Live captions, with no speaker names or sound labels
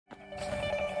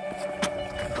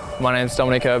My name's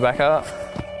Dominic Urbacher.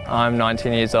 I'm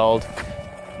 19 years old,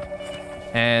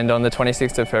 and on the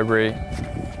 26th of February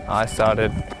I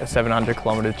started a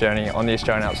 700-kilometre journey on the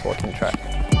Australian Alps walking track.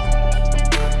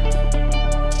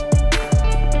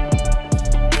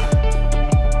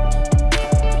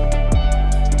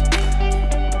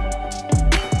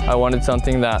 I wanted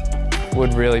something that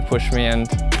would really push me,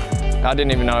 and I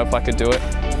didn't even know if I could do it,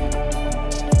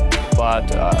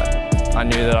 but I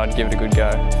knew that I'd give it a good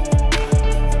go.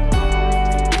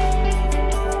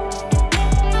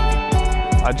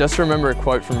 I just remember a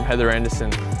quote from Heather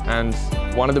Anderson, and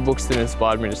one of the books that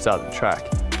inspired me to start the track,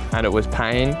 and it was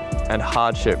pain and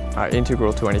hardship are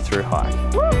integral to any through hike,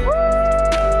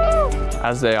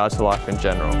 as they are to life in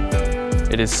general.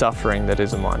 It is suffering that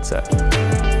is a mindset.